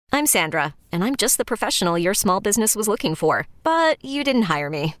I'm Sandra, and I'm just the professional your small business was looking for. But you didn't hire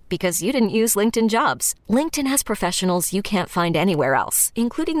me because you didn't use LinkedIn Jobs. LinkedIn has professionals you can't find anywhere else,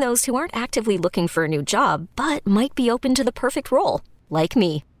 including those who aren't actively looking for a new job, but might be open to the perfect role, like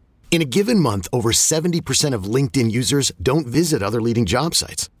me. In a given month, over 70% of LinkedIn users don't visit other leading job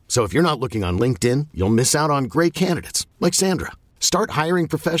sites. So if you're not looking on LinkedIn, you'll miss out on great candidates like Sandra. Start hiring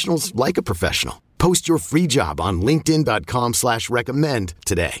professionals like a professional. Post your free job on linkedin.com/recommend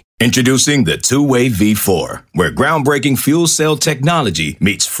today. Introducing the two-way V4, where groundbreaking fuel cell technology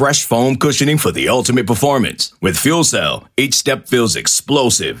meets fresh foam cushioning for the ultimate performance. With Fuel Cell, each step feels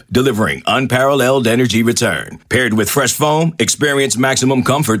explosive, delivering unparalleled energy return. Paired with fresh foam, experience maximum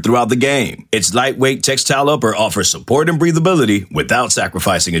comfort throughout the game. Its lightweight textile upper offers support and breathability without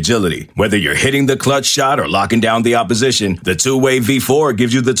sacrificing agility. Whether you're hitting the clutch shot or locking down the opposition, the two-way V4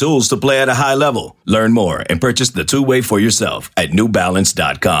 gives you the tools to play at a high level. Learn more and purchase the two-way for yourself at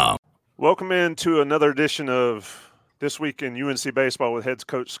newbalance.com. Welcome into another edition of This Week in UNC Baseball with head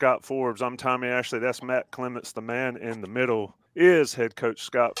coach Scott Forbes. I'm Tommy Ashley. That's Matt Clements. The man in the middle is head coach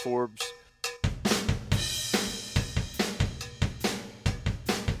Scott Forbes.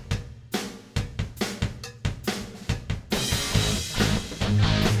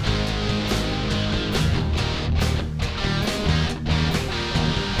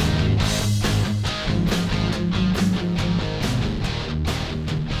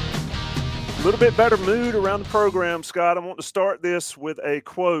 A little bit better mood around the program, Scott. I want to start this with a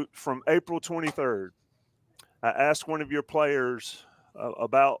quote from April 23rd. I asked one of your players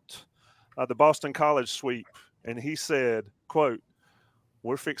about the Boston College sweep, and he said, quote,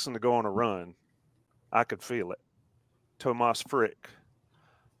 "We're fixing to go on a run. I could feel it." Tomas Frick.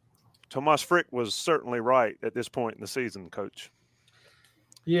 Tomas Frick was certainly right at this point in the season, Coach.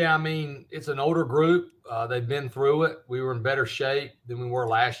 Yeah, I mean, it's an older group. They've been through it. We were in better shape than we were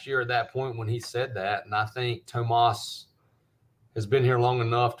last year at that point when he said that. And I think Tomas has been here long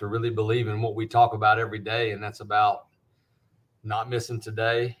enough to really believe in what we talk about every day, and that's about not missing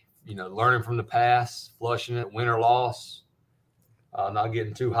today, learning from the past, flushing it, win or loss, not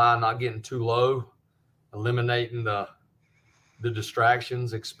getting too high, not getting too low, eliminating the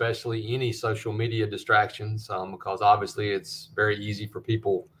distractions, especially any social media distractions, because obviously it's very easy for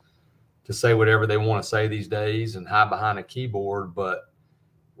people to say whatever they want to say these days and hide behind a keyboard. But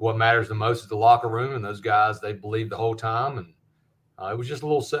what matters the most is the locker room, and those guys, they believed the whole time. And it was just a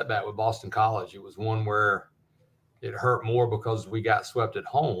little setback with Boston College. It was one where it hurt more because we got swept at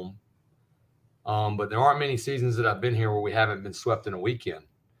home. But there aren't many seasons that I've been here where we haven't been swept in a weekend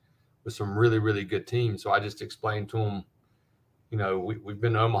with some really, really good teams. So I just explained to them, we've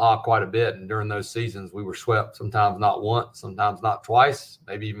been to Omaha quite a bit, and during those seasons, we were swept sometimes not once, sometimes not twice,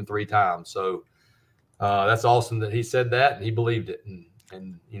 maybe even three times. So that's awesome that he said that, and he believed it.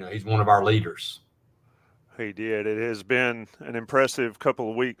 And he's one of our leaders. He did. It has been an impressive couple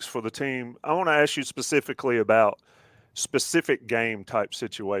of weeks for the team. I want to ask you specifically about specific game type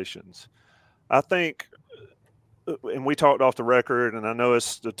situations. I think, and we talked off the record, and I know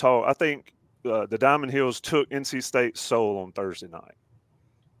it's the talk, I think the Diamond Hills took NC State's soul on Thursday night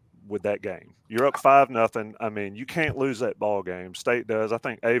with that game. You're up 5-0. I mean, you can't lose that ball game. State does. I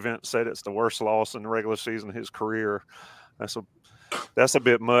think Avent said it's the worst loss in the regular season of his career. That's a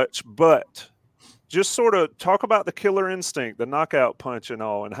bit much. But just sort of talk about the killer instinct, the knockout punch and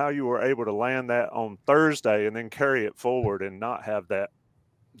all, and how you were able to land that on Thursday and then carry it forward and not have that.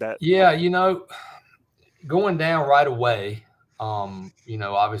 Yeah, going down right away,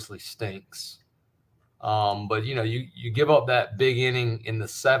 obviously stinks. But, you give up that big inning in the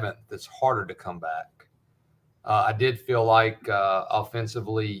seventh, it's harder to come back. I did feel like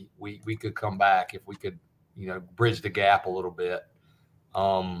offensively we could come back if we could, bridge the gap a little bit.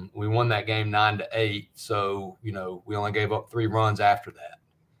 We won that game 9-8. So, we only gave up 3 runs after that,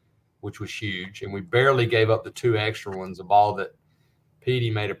 which was huge. And we barely gave up the 2 extra ones, a ball that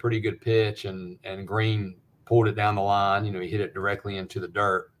Petey made a pretty good pitch and Green pulled it down the line. He hit it directly into the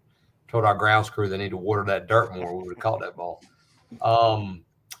dirt. Told our grounds crew they need to water that dirt more. We would have caught that ball.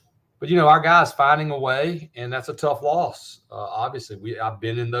 But our guys finding a way, and that's a tough loss. Obviously, I've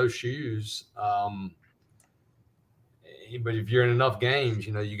been in those shoes. But if you're in enough games,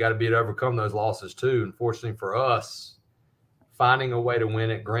 you got to be able to overcome those losses too. Unfortunately for us, finding a way to win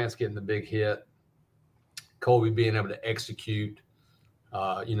it, Grant's getting the big hit, Colby being able to execute.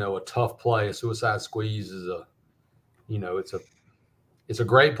 A tough play, a suicide squeeze is it's a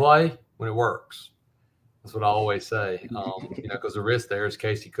great play when it works. That's what I always say. Because the risk there is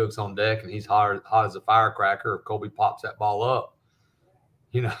Casey Cook's on deck and he's hot as a firecracker. If Colby pops that ball up,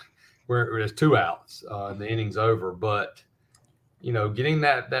 there's 2 outs and the inning's over. But getting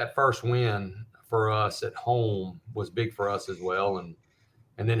that first win for us at home was big for us as well. And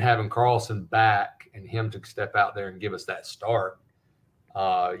then having Carlson back and him to step out there and give us that start,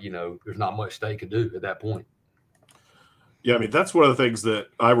 there's not much they could do at that point. Yeah, I mean, that's one of the things that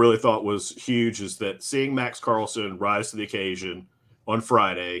I really thought was huge is that seeing Max Carlson rise to the occasion on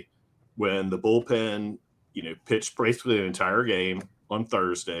Friday when the bullpen, pitched basically an entire game on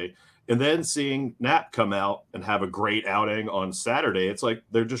Thursday, and then seeing Knapp come out and have a great outing on Saturday. It's like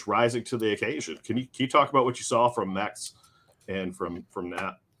they're just rising to the occasion. Can you talk about what you saw from Max and from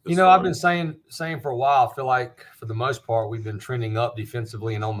Knapp? I've been saying for a while, I feel like for the most part, we've been trending up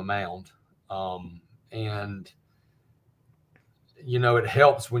defensively and on the mound. It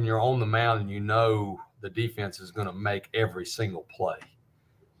helps when you're on the mound and the defense is going to make every single play.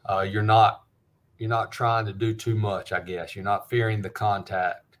 You're not trying to do too much, I guess. You're not fearing the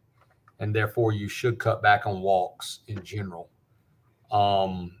contact, and therefore you should cut back on walks in general.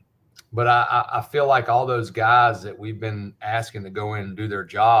 But I feel like all those guys that we've been asking to go in and do their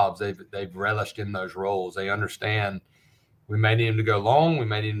jobs, they've relished in those roles. They understand we may need them to go long. We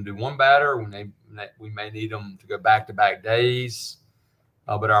may need them to do one batter. We may need them to go back-to-back days.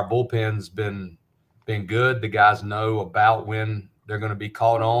 But our bullpen's been good. The guys know about when they're going to be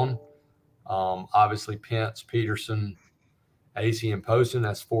called on. Obviously, Pence, Peterson, AC, and Poston,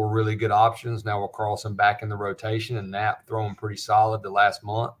 that's 4 really good options. Now we're Carlson back in the rotation and Knapp throwing pretty solid the last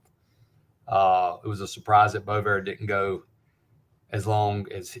month. It was a surprise that Bovair didn't go as long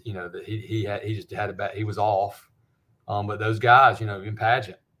as, that he just had a bat. He was off. But those guys, in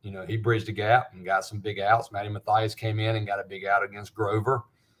Pageant, he bridged the gap and got some big outs. Matty Mathias came in and got a big out against Grover.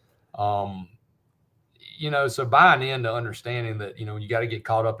 So buying into understanding that, you got to get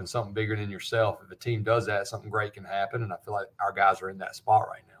caught up in something bigger than yourself. If a team does that, something great can happen. And I feel like our guys are in that spot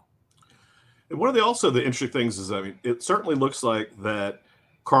right now. And one of the interesting things is, it certainly looks like that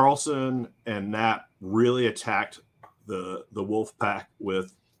Carlson and Knapp really attacked the Wolf Pack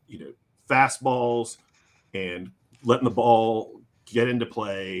with, fastballs and letting the ball get into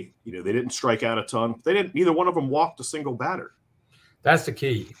play. They didn't strike out a ton. Neither one of them walked a single batter. That's the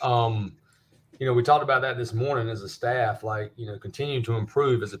key. We talked about that this morning as a staff, continuing to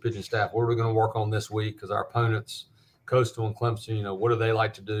improve as a pitching staff. What are we going to work on this week? Because our opponents, Coastal and Clemson, what do they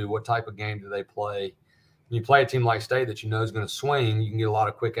like to do? What type of game do they play? When you play a team like State that is going to swing, you can get a lot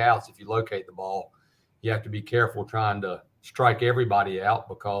of quick outs if you locate the ball. You have to be careful trying to strike everybody out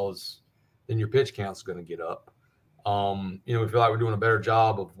because then your pitch count is going to get up. We feel like we're doing a better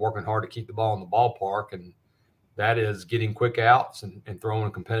job of working hard to keep the ball in the ballpark, and that is getting quick outs and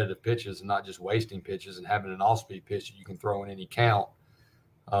throwing competitive pitches and not just wasting pitches and having an off-speed pitch that you can throw in any count.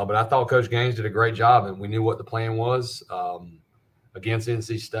 But I thought Coach Gaines did a great job, and we knew what the plan was against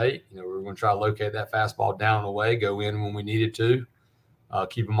NC State. We were going to try to locate that fastball down the way, go in when we needed to,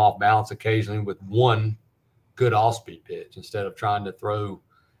 keep them off balance occasionally with one good off-speed pitch instead of trying to throw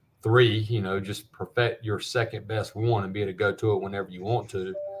 3, just perfect your second best one and be able to go to it whenever you want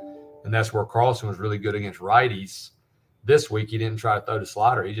to. And that's where Carlson was really good against righties. This week, he didn't try to throw the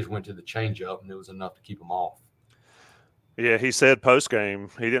slider. He just went to the changeup, and it was enough to keep him off. Yeah, he said post-game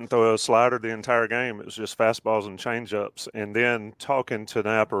he didn't throw a slider the entire game. It was just fastballs and changeups. And then talking to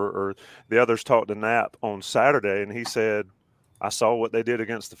Knapp or the others talked to Knapp on Saturday, and he said, I saw what they did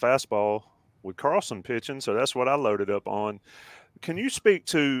against the fastball with Carlson pitching, so that's what I loaded up on. Can you speak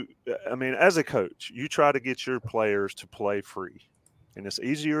to, as a coach, you try to get your players to play free, and it's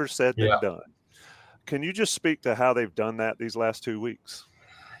easier said than done. Can you just speak to how they've done that these last 2 weeks?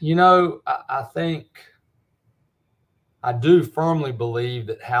 I think I do firmly believe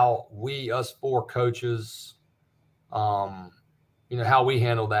that how us 4 coaches, how we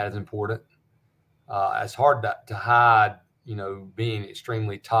handle that is important. It's hard to hide, being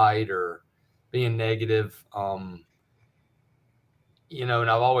extremely tight or being negative. And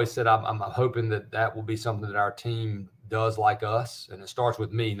I've always said I'm hoping that will be something that our team does like us, and it starts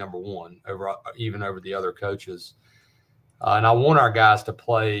with me, number one, over the other coaches. And I want our guys to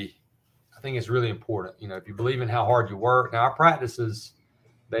play. I think it's really important. If you believe in how hard you work. Now, our practices,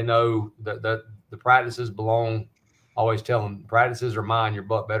 they know that the practices belong. I always tell them, practices are mine. Your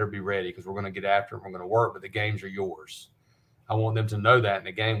butt better be ready because we're going to get after them. We're going to work, but the games are yours. I want them to know that in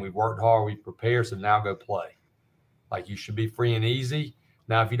the game. We've worked hard. We've prepared, so now go play. You should be free and easy.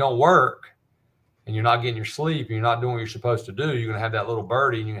 Now, if you don't work and you're not getting your sleep and you're not doing what you're supposed to do, you're going to have that little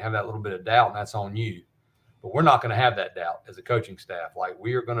birdie and you're going to have that little bit of doubt, and that's on you. But we're not going to have that doubt as a coaching staff.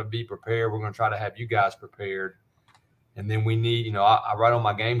 We are going to be prepared. We're going to try to have you guys prepared. And then we need, I write on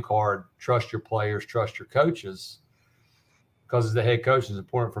my game card, trust your players, trust your coaches. Because as the head coach, it's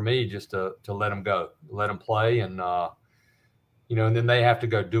important for me just to let them go, let them play. And, and then they have to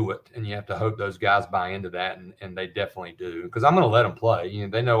go do it, and you have to hope those guys buy into that, and they definitely do, because I'm going to let them play.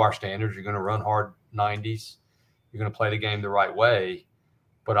 They know our standards. You're going to run hard 90s. You're going to play the game the right way,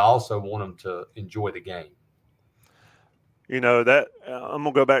 but I also want them to enjoy the game. That I'm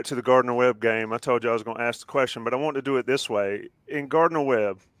going to go back to the Gardner-Webb game. I told you I was going to ask the question, but I want to do it this way. In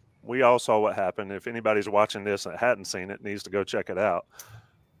Gardner-Webb, we all saw what happened. If anybody's watching this that hadn't seen it, needs to go check it out.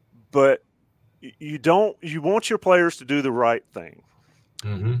 But you want your players to do the right thing.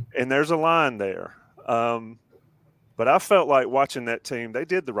 Mm-hmm. And there's a line there. But I felt like watching that team, they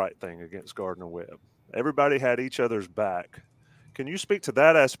did the right thing against Gardner-Webb. Everybody had each other's back. Can you speak to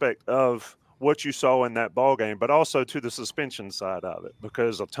that aspect of what you saw in that ball game, but also to the suspension side of it?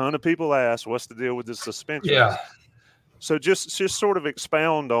 Because a ton of people asked, what's the deal with the suspension? Yeah. So just sort of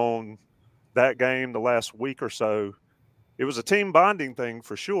expound on that game the last week or so. It was a team bonding thing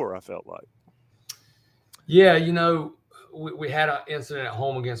for sure, I felt like. Yeah, we had an incident at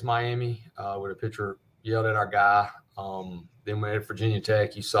home against Miami where the pitcher yelled at our guy. Then we had Virginia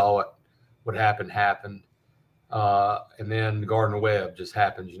Tech. You saw it. What happened. And then Gardner-Webb just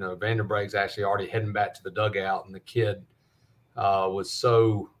happened. Vanderbrake's actually already heading back to the dugout, and the kid was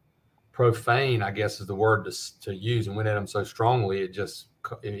so profane, I guess is the word to use, and went at him so strongly,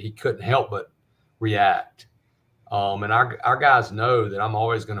 he couldn't help but react. And our guys know that I'm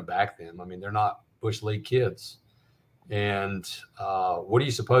always going to back them. I mean, they're not Bush League kids. And what are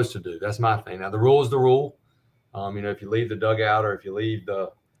you supposed to do? That's my thing. Now, the rule is the rule. If you leave the dugout or if you leave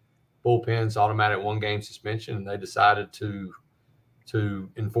the bullpen's automatic 1-game suspension, and they decided to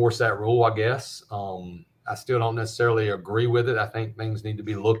enforce that rule, I guess. I still don't necessarily agree with it. I think things need to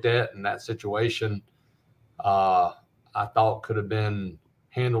be looked at, and that situation I thought could have been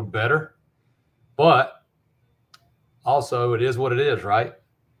handled better. But also, it is what it is, right?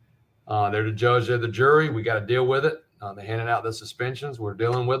 They're the judge, they're the jury. We got to deal with it. They're handing out the suspensions. We're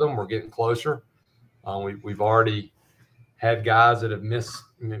dealing with them. We're getting closer. We've already had guys that have missed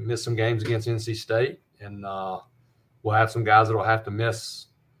some games against NC State, and we'll have some guys that will have to miss,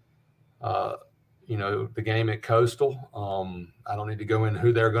 the game at Coastal. I don't need to go into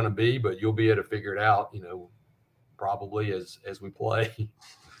who they're going to be, but you'll be able to figure it out, probably as we play.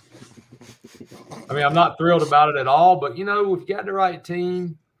 I mean, I'm not thrilled about it at all, but, if you got the right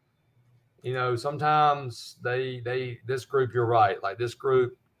team, sometimes this group, you're right. Like this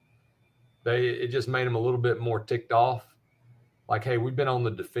group, it just made them a little bit more ticked off. Like, hey, we've been on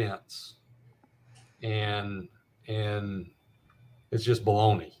the defense, and it's just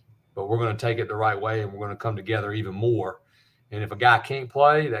baloney. But we're going to take it the right way, and we're going to come together even more. And if a guy can't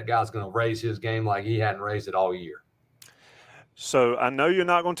play, that guy's going to raise his game like he hadn't raised it all year. So I know you're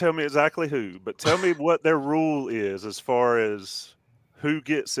not going to tell me exactly who, but tell me what their rule is as far as who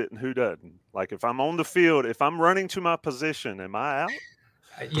gets it and who doesn't. Like if I'm on the field, if I'm running to my position, am I out?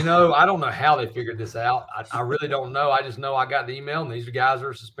 I don't know how they figured this out. I really don't know. I just know I got the email, and these guys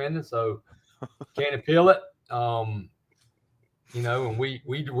are suspended, so can't appeal it. And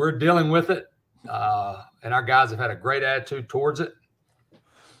we're dealing with it, and our guys have had a great attitude towards it.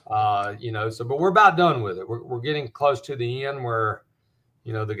 But we're about done with it. We're getting close to the end where,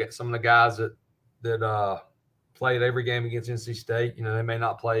 some of the guys that played every game against NC State, they may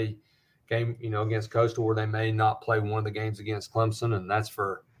not play game, against Coastal, or they may not play one of the games against Clemson. And that's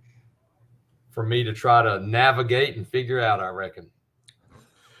for me to try to navigate and figure out, I reckon.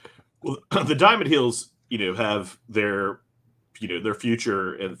 Well, the Diamond Heels, have their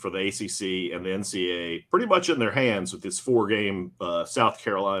future and for the ACC and the NCAA pretty much in their hands with this 4-game South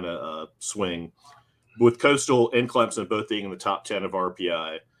Carolina swing, with Coastal and Clemson both being in the top 10 of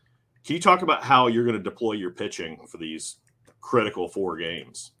RPI. Can you talk about how you're going to deploy your pitching for these critical 4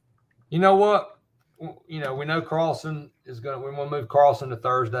 games? You know what? We know Carlson we're going to move Carlson to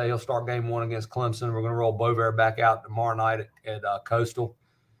Thursday. He'll start game 1 against Clemson. We're going to roll Bovair back out tomorrow night at Coastal.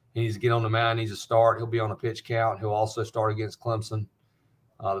 He needs to get on the mound. He needs to start. He'll be on a pitch count. He'll also start against Clemson.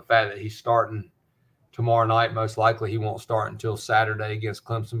 The fact that he's starting tomorrow night, most likely he won't start until Saturday against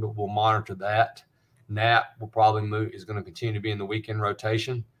Clemson, but we'll monitor that. Knapp will probably move. Is going to continue to be in the weekend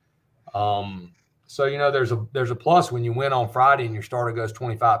rotation. So there's a plus when you win on Friday and your starter goes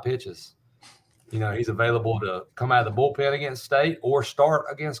 25 pitches. He's available to come out of the bullpen against State or start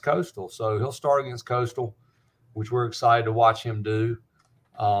against Coastal. So he'll start against Coastal, which we're excited to watch him do.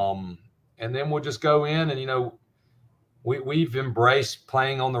 And then we'll just go in and, we've embraced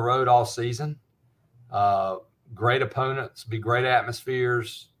playing on the road all season. Great opponents, be great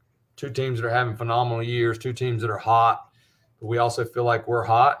atmospheres, 2 teams that are having phenomenal years, 2 teams that are hot. But we also feel like we're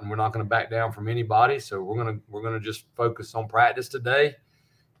hot and we're not going to back down from anybody. So we're going to just focus on practice today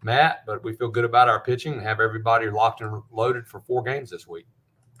Matt, but we feel good about our pitching and have everybody locked and loaded for 4 games this week.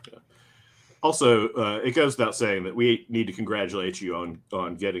 Yeah. Also, it goes without saying that we need to congratulate you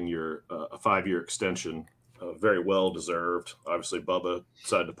on getting your a 5-year extension. Very well deserved. Obviously, Bubba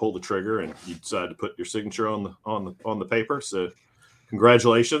decided to pull the trigger, and you decided to put your signature on the paper. So,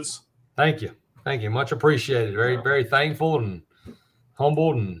 congratulations. Thank you. Much appreciated. Very, very thankful and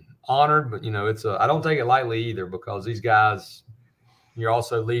humbled and honored. But I don't take it lightly either, because these guys, you're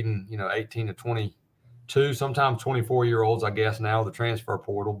also leading 18 to 22, sometimes 24-year-olds, I guess now, the transfer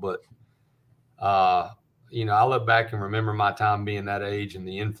portal. But I look back and remember my time being that age and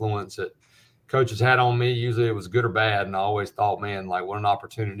the influence that coaches had on me. Usually it was good or bad, and I always thought, man, like, what an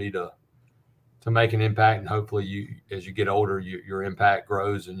opportunity to make an impact. And hopefully as you get older, your impact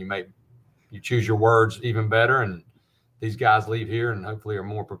grows and you choose your words even better. And these guys leave here and hopefully are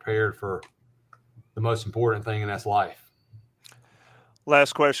more prepared for the most important thing, and that's life.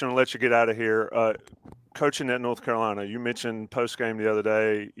 Last question, I'll let you get out of here. Coaching at North Carolina, you mentioned post-game the other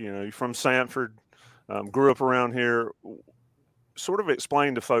day, you're from Sanford, grew up around here. Sort of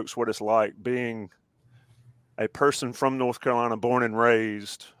explain to folks what it's like being a person from North Carolina, born and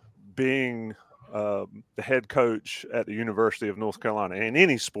raised, being the head coach at the University of North Carolina in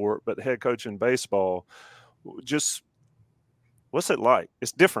any sport, but the head coach in baseball. Just what's it like?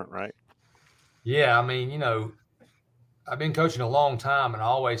 It's different, right? Yeah, I mean, I've been coaching a long time, and I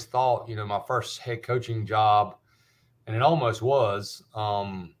always thought, my first head coaching job, and it almost was,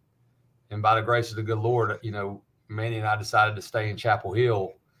 and by the grace of the good Lord, Manny and I decided to stay in Chapel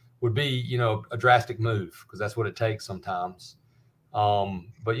Hill, would be, a drastic move, because that's what it takes sometimes. But,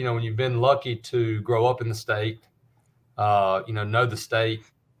 when you've been lucky to grow up in the state, know the state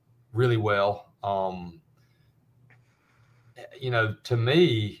really well, to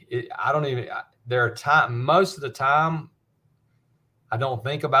me, there are most of the time, I don't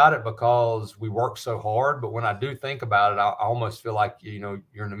think about it because we work so hard. But when I do think about it, I almost feel like, you're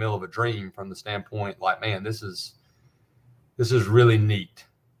in the middle of a dream, from the standpoint, like, man, this is really neat.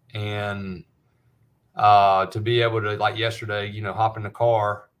 And to be able to, like yesterday, hop in the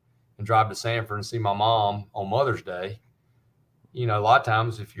car and drive to Sanford and see my mom on Mother's Day. A lot of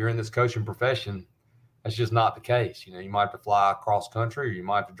times if you're in this coaching profession, that's just not the case. You might have to fly across country, or you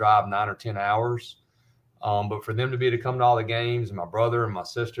might have to drive 9 or 10 hours. But for them to be able to come to all the games, and my brother and my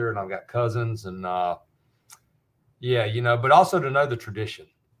sister, and I've got cousins, and but also to know the tradition,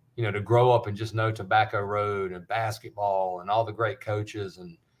 to grow up and just know Tobacco Road and basketball and all the great coaches.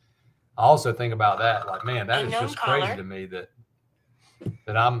 And I also think about that, like, man, that is just crazy to me that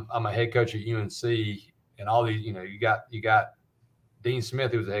I'm a head coach at UNC, and all these, you got Dean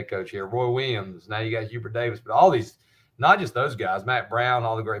Smith, who was a head coach here, Roy Williams, now you got Hubert Davis, but all these, not just those guys, Matt Brown,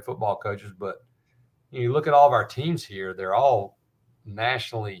 all the great football coaches, but you look at all of our teams here, they're all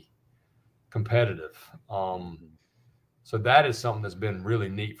nationally competitive. So that is something that's been really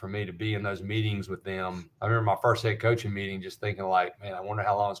neat for me, to be in those meetings with them. I remember my first head coaching meeting just thinking, like, man, I wonder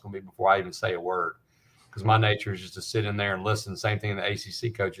how long it's going to be before I even say a word, because my nature is just to sit in there and listen. Same thing in the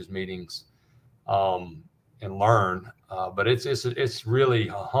ACC coaches meetings, and learn. But it's really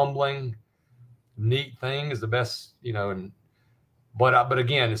a humbling, neat thing, is the best, but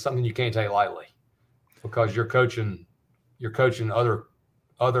again, it's something you can't take lightly, because you're coaching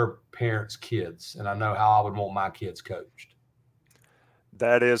other parents' kids, and I know how I would want my kids coached.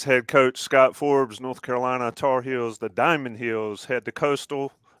 That is head coach Scott Forbes, North Carolina Tar Heels. The Diamond Heels head to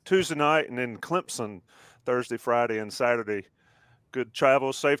Coastal Tuesday night, and then Clemson Thursday, Friday, and Saturday. Good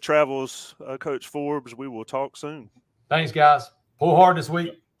travels, safe travels, Coach Forbes. We will talk soon. Thanks, guys. Pull hard this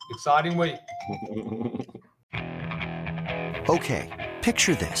week. Exciting week. Okay,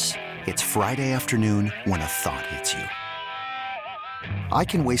 picture this. It's Friday afternoon when a thought hits you. I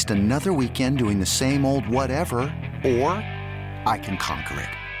can waste another weekend doing the same old whatever, or I can conquer it.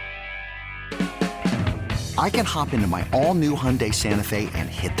 I can hop into my all-new Hyundai Santa Fe and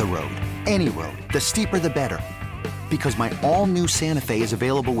hit the road. Any road. The steeper, the better. Because my all-new Santa Fe is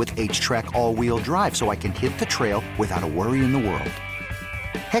available with H-Track all-wheel drive, so I can hit the trail without a worry in the world.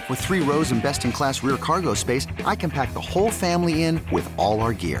 Heck, with 3 rows and best-in-class rear cargo space, I can pack the whole family in with all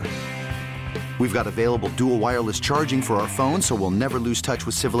our gear. We've got available dual wireless charging for our phones, so we'll never lose touch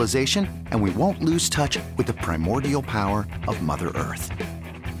with civilization, and we won't lose touch with the primordial power of Mother Earth.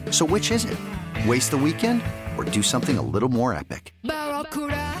 So which is it? Waste the weekend, or do something a little more epic?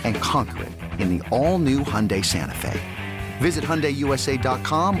 And conquer it in the all-new Hyundai Santa Fe. Visit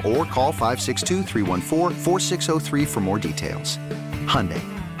HyundaiUSA.com or call 562-314-4603 for more details. Hyundai,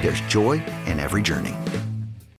 there's joy in every journey.